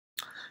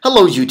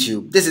Hello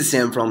YouTube, this is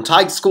Sam from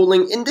Tiger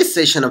Schooling. In this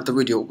session of the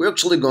video, we're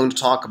actually going to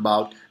talk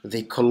about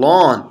the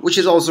colon, which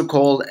is also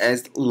called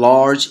as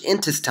large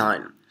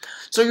intestine.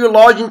 So your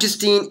large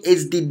intestine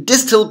is the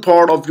distal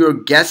part of your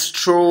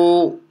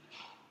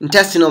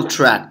gastrointestinal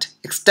tract,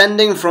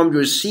 extending from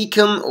your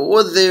cecum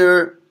over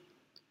there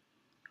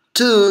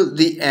to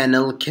the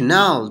anal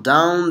canal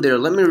down there.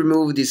 Let me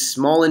remove the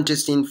small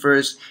intestine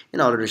first in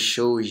order to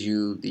show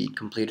you the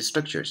complete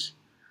structures.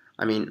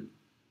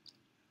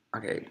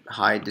 Okay,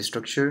 hide the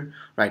structure.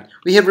 Right,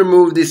 we have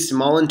removed the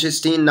small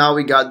intestine. Now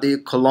we got the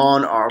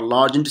colon or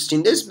large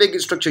intestine. This big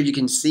structure you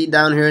can see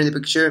down here in the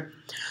picture.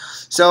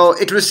 So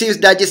it receives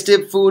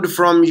digestive food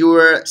from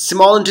your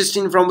small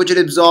intestine, from which it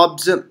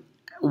absorbs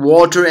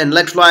water and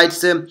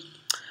electrolytes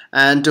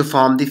and to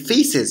form the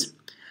feces.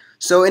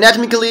 So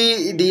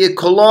anatomically, the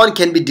colon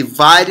can be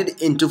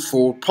divided into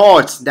four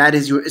parts. That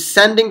is your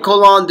ascending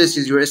colon. This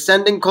is your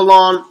ascending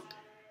colon.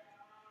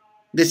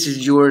 This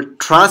is your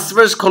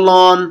transverse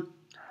colon.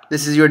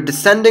 This is your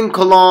descending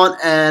colon,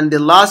 and the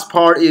last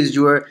part is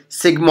your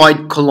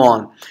sigmoid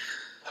colon.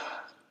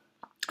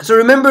 So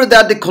remember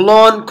that the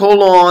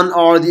colon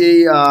or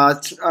the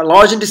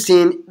large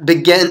intestine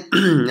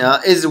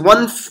is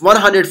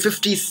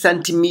 150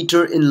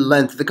 centimeter in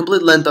length. The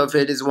complete length of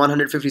it is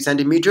 150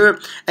 centimeter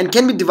and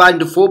can be divided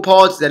into four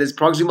parts, that is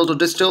proximal to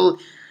distal.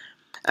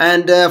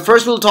 And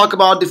first we'll talk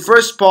about the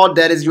first part,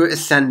 that is your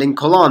ascending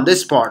colon,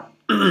 this part.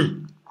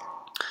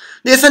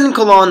 The ascending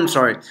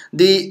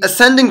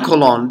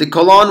colon,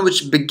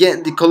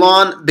 the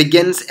colon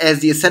begins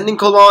as the ascending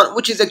colon,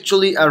 which is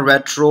actually a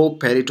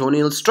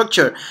retroperitoneal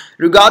structure.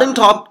 Regarding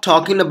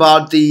talking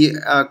about the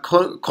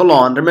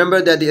colon, remember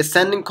that the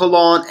ascending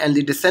colon and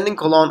the descending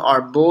colon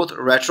are both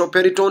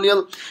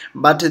retroperitoneal,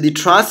 but the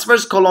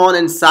transverse colon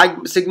and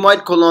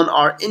sigmoid colon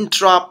are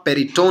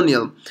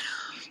intraperitoneal.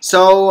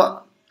 So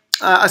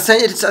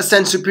it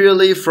ascends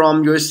superiorly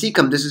from your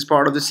cecum. This is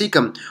part of the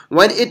cecum.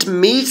 When it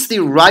meets the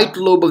right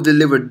lobe of the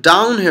liver,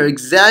 down here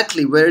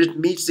exactly where it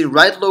meets the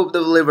right lobe of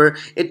the liver,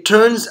 it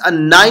turns a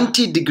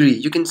 90 degree.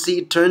 You can see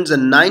it turns a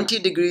 90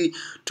 degree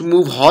to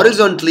move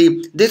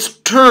horizontally. This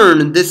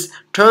turn is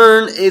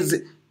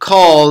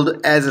called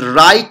as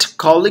right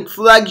colic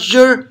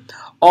flexure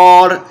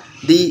or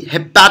the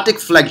hepatic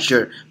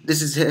flexure.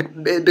 This is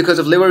because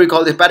of liver, we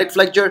call it hepatic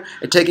flexure.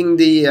 It's taking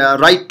the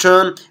right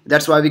turn.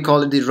 That's why we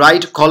call it the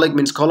right. Colic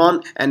means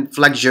colon, and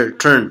flexure,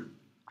 turn,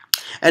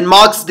 and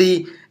marks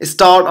the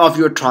start of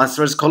your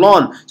transverse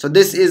colon. So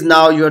this is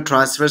now your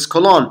transverse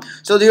colon.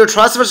 So your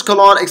transverse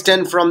colon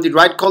extends from the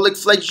right colic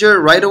flexure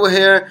right over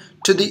here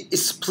to the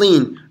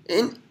spleen.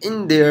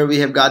 In there we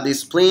have got the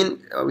spleen.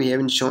 We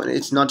haven't shown,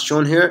 it's not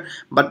shown here,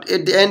 but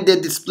at the end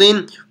the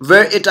spleen,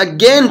 where it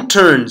again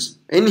turns.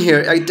 In here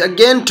it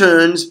again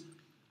turns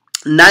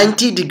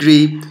 90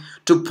 degree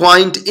to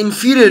point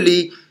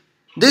inferiorly.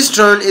 This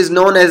turn is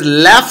known as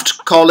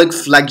left colic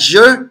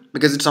flexure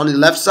because it's on the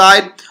left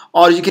side,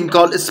 or you can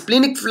call it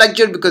splenic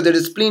flexure because the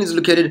spleen is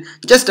located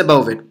just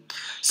above it.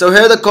 So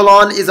here the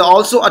colon is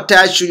also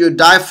attached to your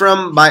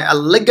diaphragm by a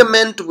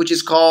ligament which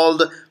is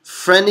called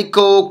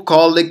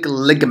phrenico-colic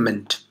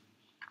ligament.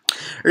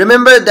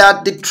 Remember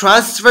that the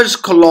transverse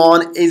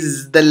colon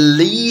is the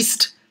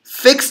least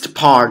fixed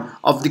part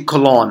of the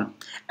colon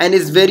and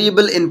is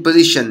variable in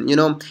position. You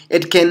know,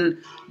 it can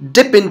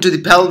dip into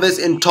the pelvis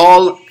in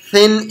tall,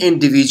 thin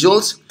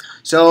individuals.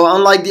 So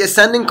unlike the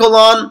ascending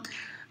colon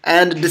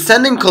and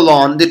descending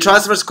colon, the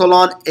transverse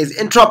colon is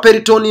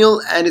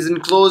intraperitoneal and is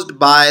enclosed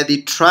by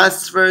the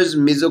transverse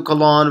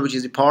mesocolon, which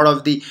is a part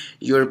of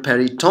your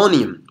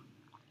peritoneum.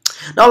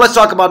 Now let's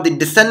talk about the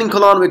descending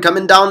colon. We're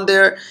coming down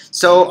there.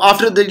 So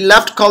after the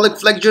left colic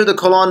flexure, the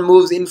colon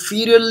moves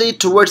inferiorly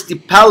towards the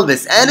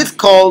pelvis and it's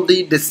called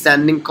the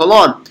descending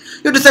colon.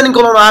 Your descending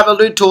colon, I have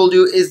already told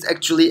you, is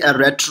actually a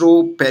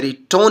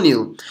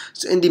retroperitoneal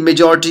in the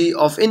majority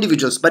of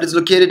individuals, but it's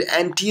located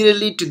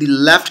anteriorly to the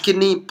left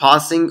kidney,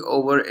 passing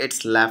over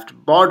its left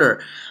border.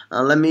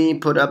 Let me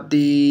put up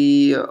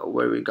the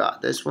where we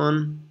got this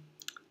one.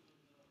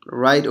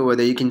 Right over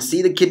there, you can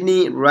see the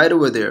kidney right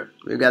over there.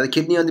 We've got the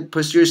kidney on the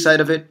posterior side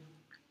of it.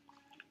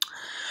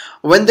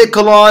 When the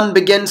colon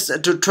begins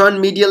to turn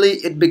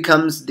medially, it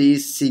becomes the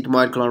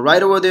sigmoid colon.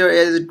 Right over there,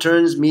 as it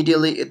turns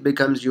medially, it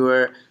becomes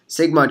your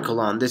sigmoid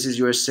colon. This is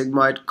your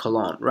sigmoid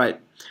colon, right?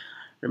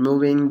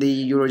 Removing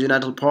the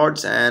urogenital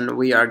parts, and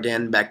we are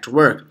again back to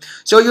work.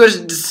 So your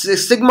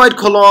sigmoid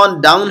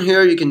colon down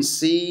here, you can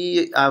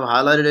see I've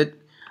highlighted it,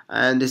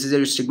 and this is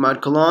your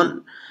sigmoid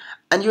colon.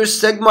 And your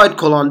sigmoid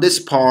colon, this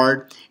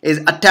part, is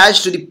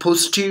attached to the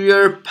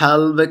posterior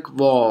pelvic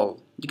wall.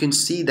 You can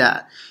see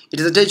that. It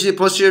is attached to the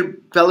posterior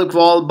pelvic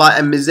wall by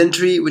a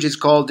mesentery, which is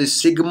called the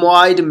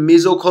sigmoid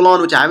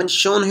mesocolon, which I haven't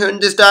shown here in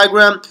this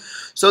diagram.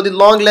 So the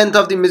long length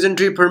of the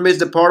mesentery permits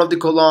the part of the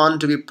colon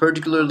to be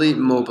particularly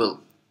mobile.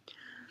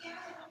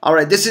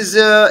 Alright, this is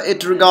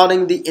it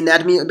regarding the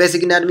anatomy,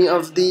 basic anatomy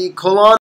of the colon.